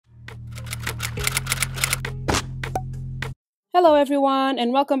Hello, everyone,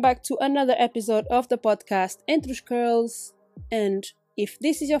 and welcome back to another episode of the podcast Entre Girls. And if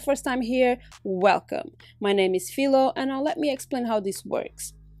this is your first time here, welcome. My name is Filó, and now let me explain how this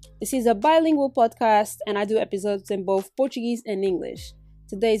works. This is a bilingual podcast, and I do episodes in both Portuguese and English.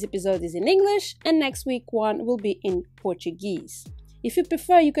 Today's episode is in English, and next week one will be in Portuguese. If you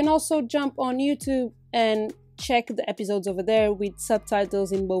prefer, you can also jump on YouTube and check the episodes over there with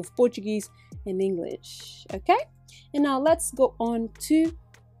subtitles in both Portuguese and English. Okay? And now let's go on to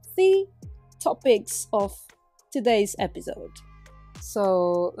the topics of today's episode.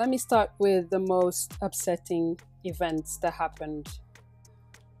 So let me start with the most upsetting events that happened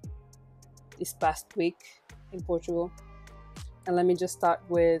this past week in Portugal. And let me just start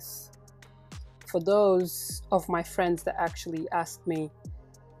with, for those of my friends that actually asked me,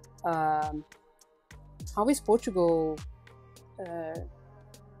 how is Portugal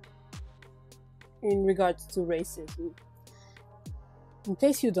in regards to racism? In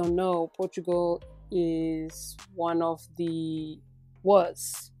case you don't know, Portugal was one of the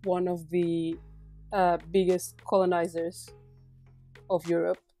biggest colonizers of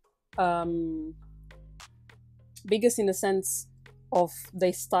Europe. Biggest in the sense of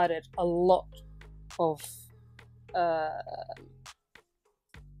they started a lot of the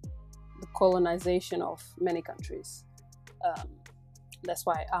colonization of many countries. That's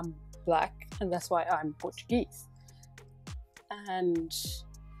why I'm Black, and that's why I'm Portuguese. And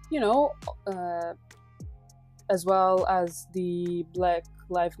as well as the Black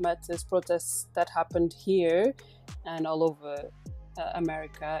Lives Matter protests that happened here and all over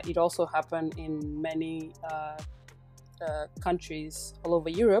America, it also happened in many countries all over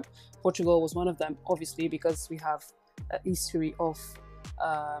Europe. Portugal was one of them, obviously, because we have a history of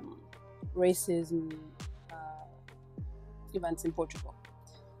racism events in Portugal.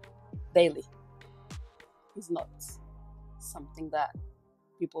 Daily is not something that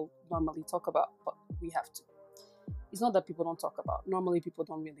people normally talk about, but we have to. It's not that people don't talk about. Normally people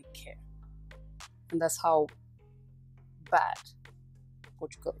don't really care. And that's how bad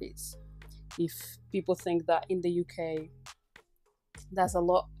Portugal is. If people think that in the UK there's a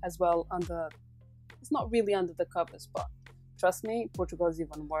lot as well it's not really under the covers, but trust me, Portugal is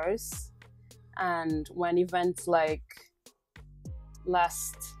even worse. And when events like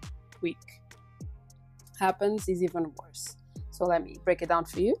last week happens, is even worse. So let me break it down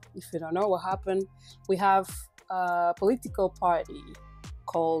for you. If you don't know what happened, we have a political party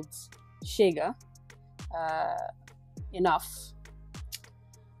called CHEGA, Enough,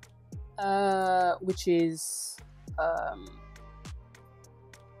 which is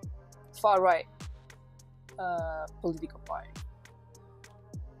far right political party.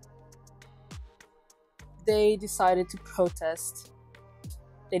 They decided to protest.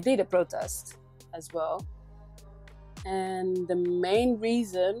 They did a protest as well. And the main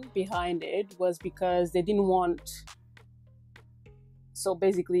reason behind it was because they didn't want... So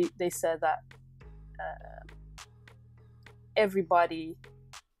basically they said that everybody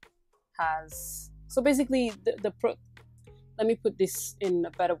has... So basically let me put this in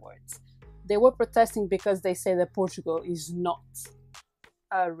better words. They were protesting because they say that Portugal is not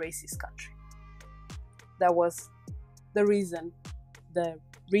a racist country. That was the reason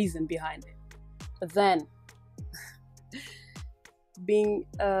behind it. But then being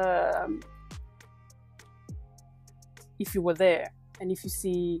if you were there and if you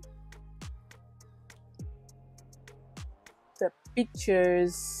see the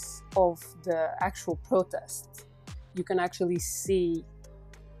pictures of the actual protest, you can actually see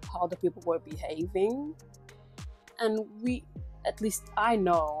how the people were behaving. And at least I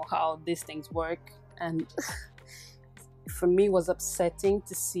know how these things work, and for me it was upsetting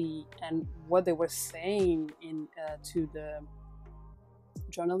to see, and what they were saying to the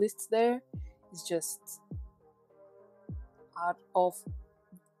journalists there is just out of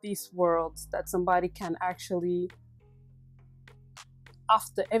this world, that somebody can actually,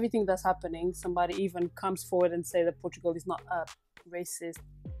 after everything that's happening, somebody even comes forward and say that Portugal is not a racist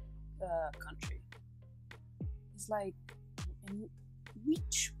country. It's like, in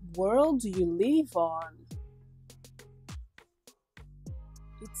which world do you live on?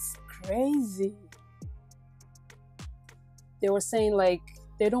 It's crazy. They were saying like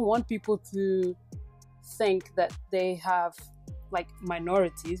they don't want people to think that they have like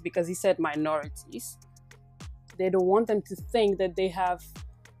minorities, because he said minorities. They don't want them to think that they have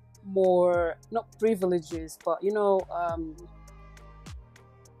more, not privileges, but they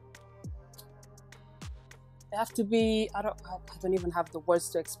have to be, I don't even have the words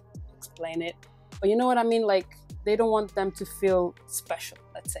to explain it, but you know what I mean? Like, they don't want them to feel special,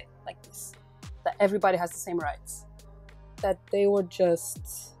 let's say, like this, that everybody has the same rights. that they were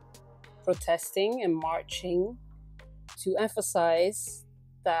just protesting and marching to emphasize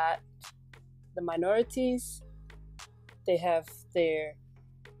that the minorities, they have their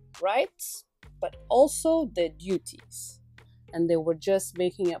rights, but also their duties. And they were just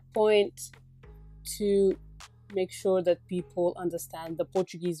making a point to make sure that people understand the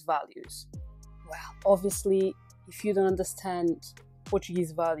Portuguese values. Well, obviously, if you don't understand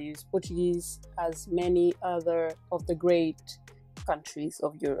Portuguese values, Portuguese, as many other of the great countries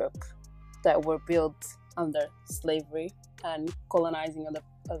of Europe that were built under slavery and colonizing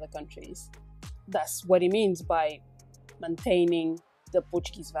other countries, that's what it means by maintaining the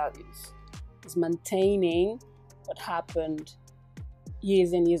Portuguese values. It's maintaining what happened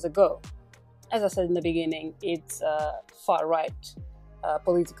years and years ago. As I said in the beginning, it's a far-right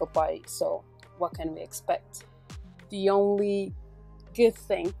political party, so what can we expect? The only good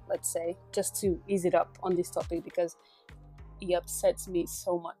thing, let's say, just to ease it up on this topic, because it upsets me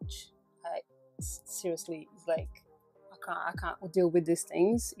so much. Seriously, it's like I can't deal with these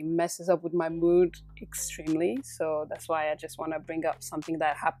things. It messes up with my mood extremely. So that's why I just want to bring up something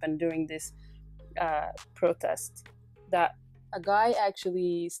that happened during this protest. That a guy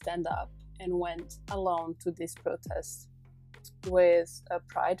actually stand up and went alone to this protest with a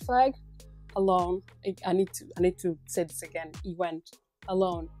pride flag. Alone. I need to say this again. He went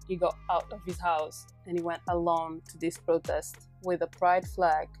alone. He got out of his house and he went alone to this protest with a pride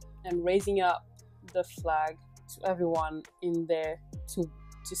flag and raising up the flag to everyone in there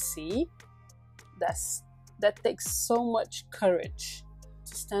to see. That takes so much courage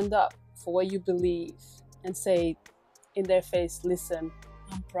to stand up for what you believe and say in their face, listen,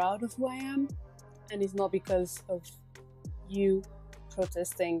 I'm proud of who I am, and it's not because of you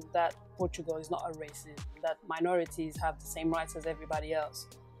protesting that Portugal is not a racism, that minorities have the same rights as everybody else,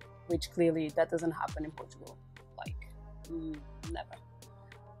 which clearly that doesn't happen in Portugal. Never.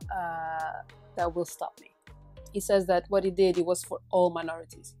 That will stop me. He says that what he did, it was for all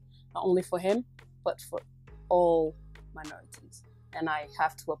minorities, not only for him, but for all minorities. And I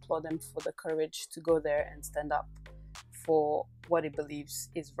have to applaud him for the courage to go there and stand up for what he believes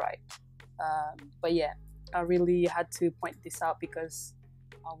is right. But yeah, I really had to point this out because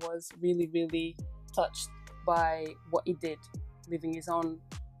I was really, really touched by what he did, leaving his own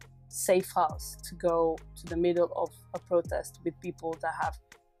safe house to go to the middle of a protest with people that have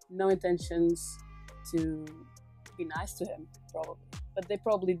no intentions to be nice to him, probably. But they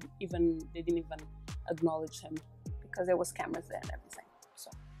didn't even acknowledge him because there was cameras there and everything. So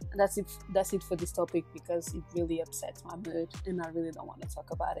that's it for this topic, because it really upsets my mood and I really don't want to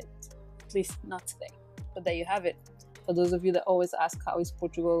talk about it, at least not today. But there you have it. For those of you that always ask how is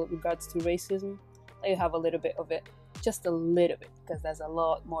Portugal in regards to racism, there you have a little bit of it, just a little bit, because there's a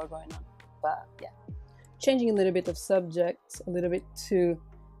lot more going on. But yeah, changing a little bit of subject, a little bit to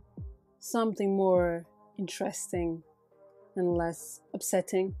something more interesting and less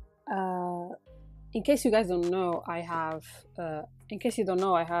upsetting. In case you guys don't know, I have a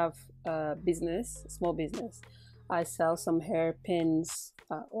business, a small business. I sell some hairpins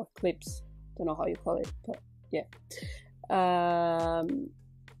or clips. Don't know how you call it, but yeah.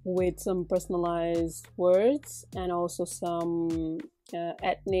 With some personalized words and also some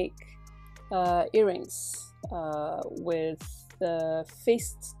ethnic earrings with the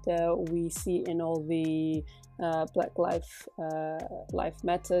fist that we see in all the Black Life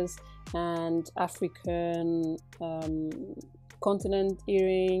Matters and African continent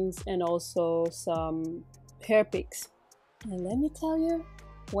earrings, and also some hair picks. And let me tell you,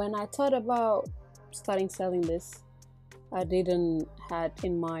 when I thought about starting selling this, I didn't had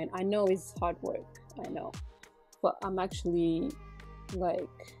in mind, I know it's hard work, I know, but I'm actually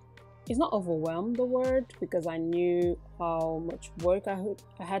like, it's not overwhelmed the word, because I knew how much work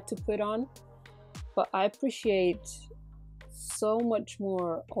I had to put on, but I appreciate so much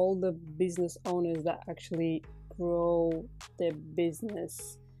more all the business owners that actually grow their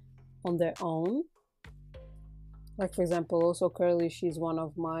business on their own. Like, for example, also Curly, she's one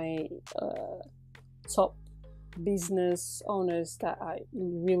of my top business owners that I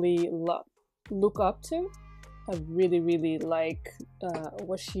really look up to. I really like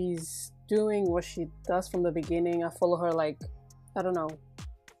what she's doing, what she does from the beginning. I follow her like, I don't know,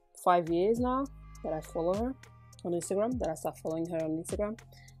 5 years now that I follow her on Instagram, that I start following her on Instagram,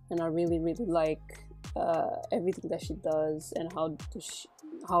 and I really like everything that she does and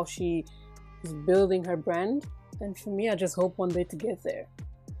how she is building her brand. And for me, I just hope one day to get there.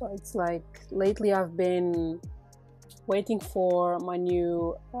 But it's like lately I've been waiting for my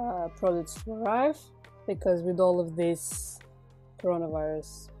new products to arrive, because with all of this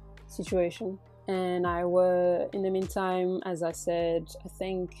coronavirus situation, And I were, in the meantime, as I said, I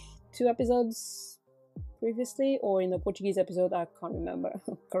think 2 episodes previously, or in the Portuguese episode, I can't remember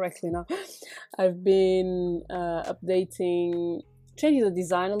correctly now. I've been updating, changing the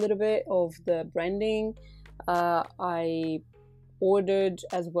design a little bit of the branding. I ordered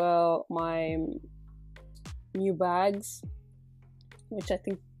as well my new bags, which I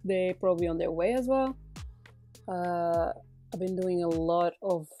think they're probably on their way as well. I've been doing a lot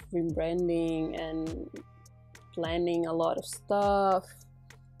of rebranding and planning a lot of stuff.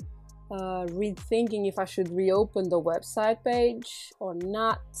 Rethinking if I should reopen the website page or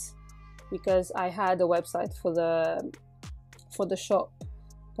not, because I had a website for the shop,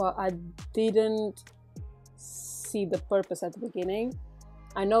 but I didn't see the purpose at the beginning.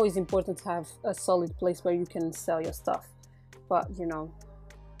 I know it's important to have a solid place where you can sell your stuff, but you know,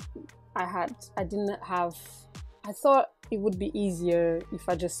 I thought it would be easier if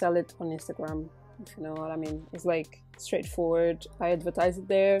I just sell it on Instagram, if you know what I mean. It's like straightforward. I advertise it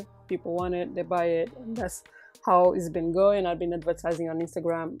there, people want it, they buy it, and that's how it's been going. I've been advertising on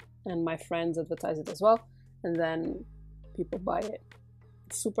Instagram and my friends advertise it as well, and then people buy it.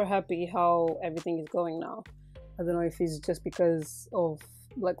 Super happy how everything is going now. I don't know if it's just because of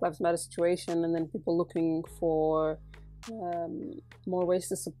Black Lives Matter situation and then people looking for more ways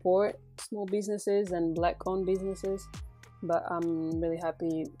to support small businesses and Black-owned businesses, but I'm really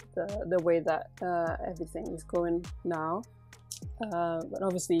happy the way that everything is going now. But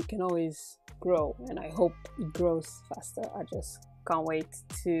obviously it can always grow, and I hope it grows faster. I just can't wait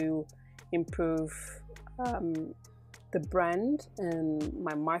to improve the brand and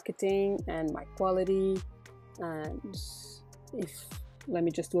my marketing and my quality. And let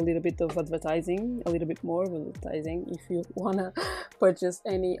me just do a little bit of advertising, a little bit more of advertising. If you wanna purchase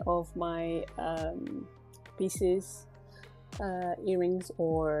any of my pieces, earrings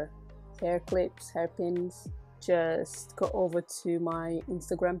or hair clips, hairpins, just go over to my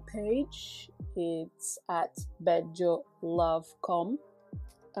Instagram page. It's at bedjolove.com.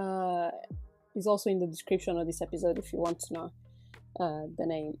 It's also in the description of this episode if you want to know the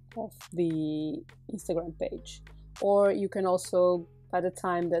name of the Instagram page. Or you can also, by the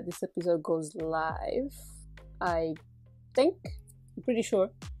time that this episode goes live, I'm pretty sure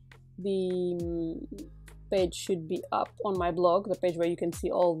the page should be up on my blog, the page where you can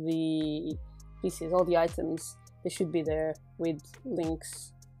see all the pieces, all the items. They should be there with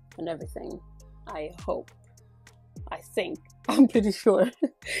links and everything. I hope, I'm pretty sure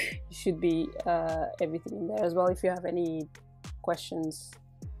it should be everything in there as well if you have any questions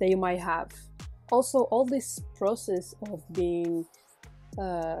that you might have. Also, all this process of being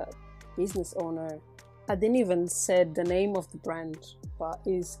a business owner, I didn't even said the name of the brand, but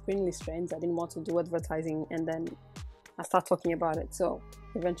it's extremely strange. I didn't want to do advertising and then I start talking about it, so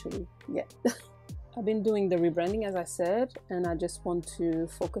eventually, yeah. I've been doing the rebranding, as I said, and I just want to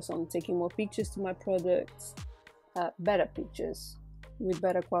focus on taking more pictures to my products, better pictures with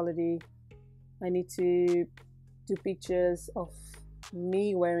better quality. I need to do pictures of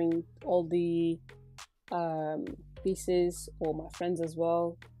me wearing all the pieces, or my friends as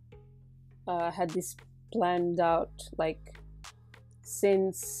well. I had this planned out like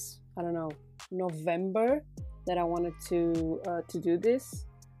since, I don't know, November, that I wanted to do this,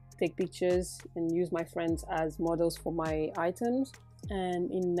 take pictures and use my friends as models for my items,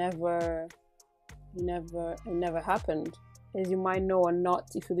 and it never happened. As you might know or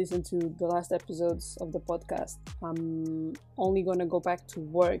not, if you listen to the last episodes of the podcast, I'm only gonna go back to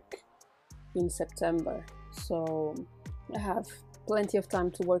work in September, so I have plenty of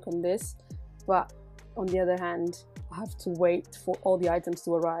time to work on this. But on the other hand, I have to wait for all the items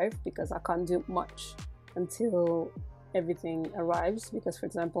to arrive, because I can't do much until everything arrives. Because, for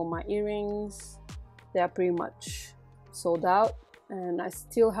example, my earrings, they are pretty much sold out, and I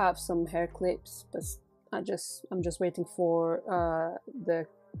still have some hair clips, but I'm just waiting for the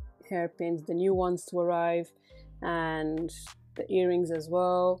hairpins, the new ones, to arrive, and the earrings as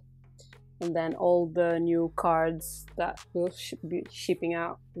well, and then all the new cards that will be shipping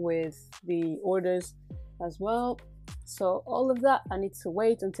out with the orders as well. So all of that, I need to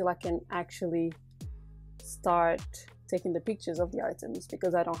wait until I can actually start taking the pictures of the items,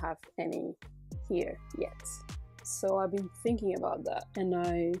 because I don't have any here yet. So I've been thinking about that, and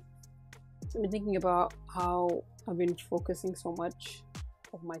I've been thinking about how I've been focusing so much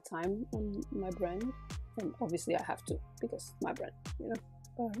of my time on my brand, and obviously I have to, because it's my brand, you know,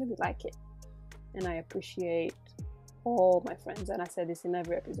 but I really like it, and I appreciate all my friends, and I said this in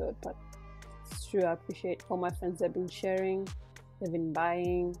every episode, but it's true. I appreciate all my friends that have been sharing, they've been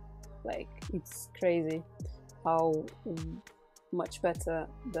buying. Like, it's crazy how much better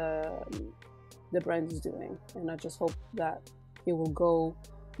the the brand is doing, and I just hope that it will go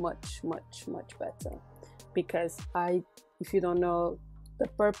much better, because if you don't know, the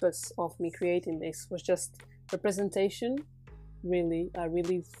purpose of me creating this was just representation. I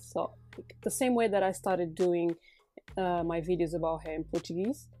really thought, the same way that I started doing my videos about hair in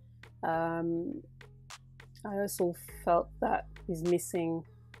Portuguese, I also felt that is missing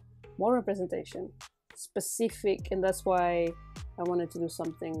more representation, specific, and that's why I wanted to do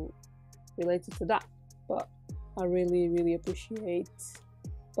something related to that. But I really appreciate,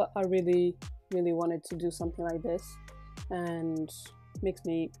 but I really wanted to do something like this, and makes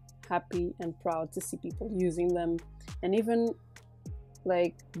me happy and proud to see people using them, and even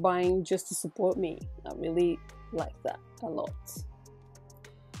like buying just to support me. I really like that a lot.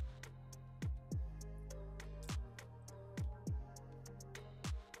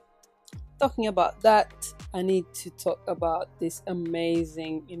 Talking about that, I need to talk about this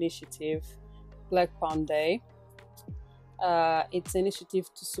amazing initiative, Black Pound Day. It's an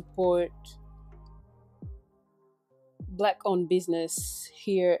initiative to support Black-owned business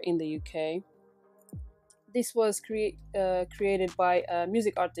here in the UK. This was created by a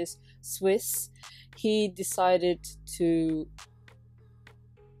music artist, Swiss. He decided to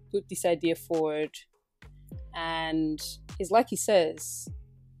put this idea forward, and it's like he says,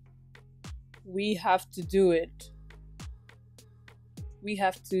 we have to do it. We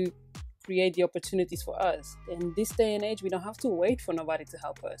have to create the opportunities for us. In this day and age, we don't have to wait for nobody to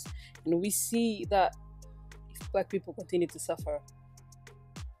help us. And we see that if Black people continue to suffer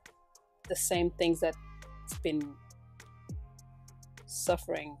the same things that it's been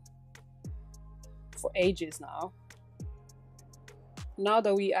suffering for ages now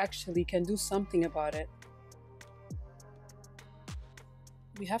that we actually can do something about it,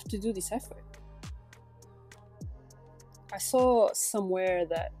 we have to do this effort. I saw somewhere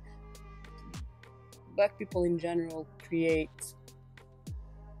that Black people in general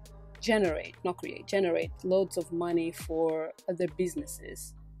generate loads of money for other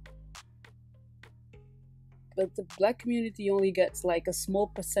businesses, but the Black community only gets like a small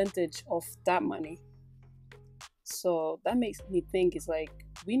percentage of that money. So that makes me think, it's like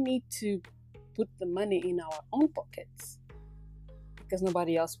we need to put the money in our own pockets, because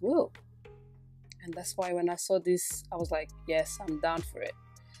nobody else will. And that's why when I saw this, I was like, yes, I'm down for it.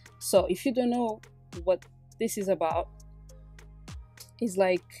 So if you don't know what this is about, it's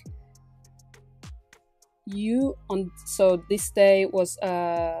like so this day was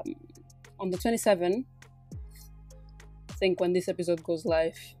on the 27th. I think when this episode goes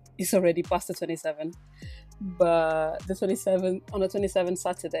live, it's already past the 27th. But on the 27th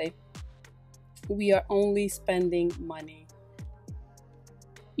Saturday, we are only spending money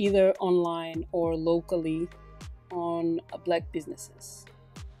either online or locally on Black businesses.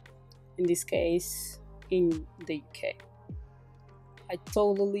 In this case, in the UK. I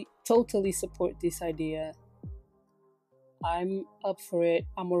totally support this idea. I'm up for it.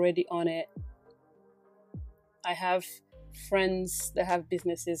 I'm already on it. I have friends that have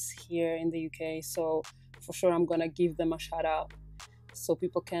businesses here in the UK, so for sure I'm gonna give them a shout out so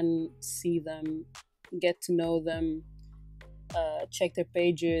people can see them, get to know them, check their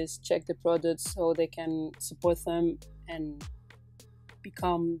pages, check the products, so they can support them and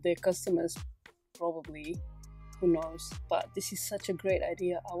become their customers, probably, who knows. But this is such a great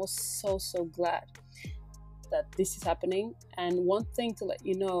idea. I was so glad that this is happening. And one thing to let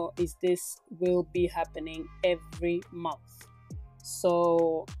you know is this will be happening every month.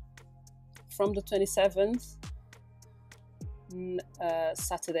 So from the 27th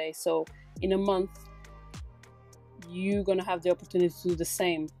Saturday, so in a month, you're gonna have the opportunity to do the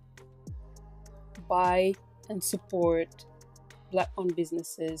same. Buy and support Black-owned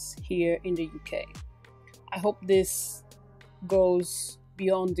businesses here in the UK. I hope this goes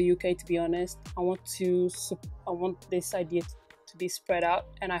beyond the UK, to be honest. I want this idea to be spread out,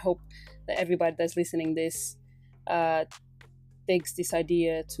 and I hope that everybody that's listening this takes this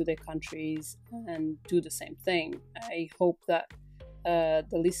idea to their countries and do the same thing. I hope that the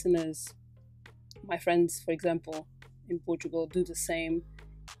listeners, my friends, for example, in Portugal, do the same,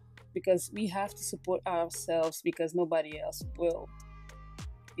 because we have to support ourselves, because nobody else will.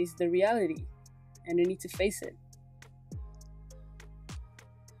 It's the reality, and we need to face it.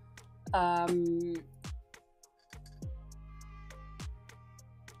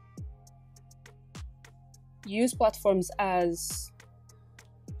 Use platforms as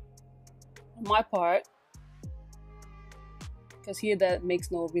my part, because here that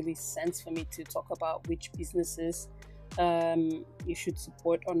makes no really sense for me to talk about which businesses you should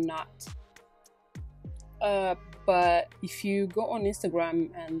support or not. But if you go on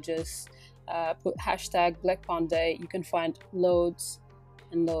Instagram and just put hashtag Black Pound Day. You can find loads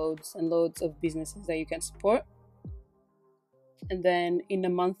and loads and loads of businesses that you can support. And then in a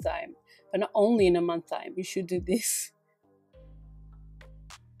month time, but not only in a month time, you should do this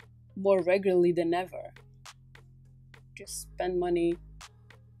more regularly than ever. Just spend money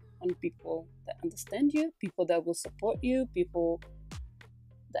on people that understand you, people that will support you, people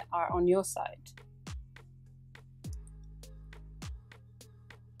that are on your side.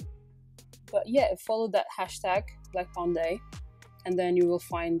 But yeah, follow that hashtag Black Pound Day, and then you will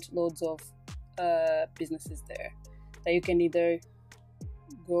find loads of businesses there that you can either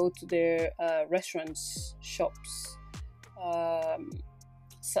go to their restaurants, shops,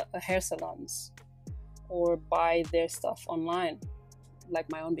 hair salons, or buy their stuff online,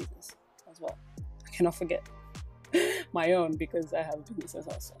 like my own business as well. I cannot forget my own, because I have businesses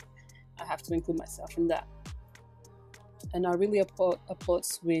also. I have to include myself in that. And I really applaud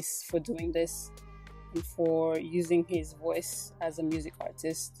Swiss for doing this and for using his voice as a music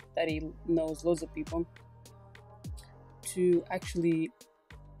artist that he knows loads of people to actually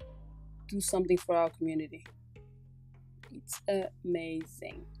do something for our community. It's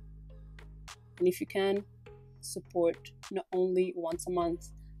amazing. And if you can, support not only once a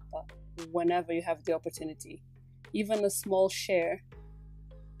month, but whenever you have the opportunity. Even a small share,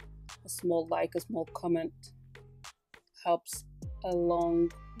 a small like, a small comment helps a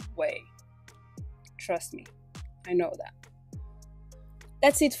long way. Trust me, I know that.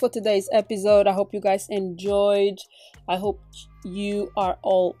 That's it for today's episode. I hope you guys enjoyed. I hope you are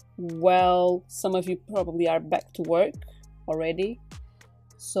all well. Some of you probably are back to work already.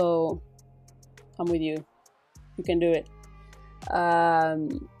 So I'm with you. You can do it.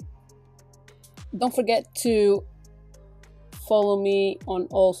 Don't forget to follow me on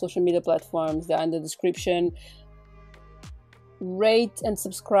all social media platforms. They're in the description. Rate and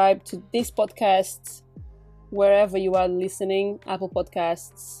subscribe to this podcast wherever you are listening. Apple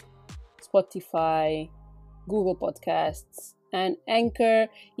Podcasts, Spotify, Google Podcasts, and Anchor.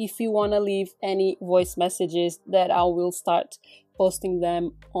 If you want to leave any voice messages, that I will start posting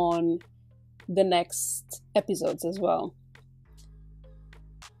them on the next episodes as well.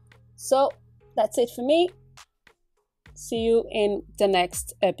 So that's it for me. See you in the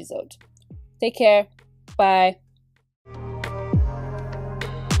next episode. Take care. Bye.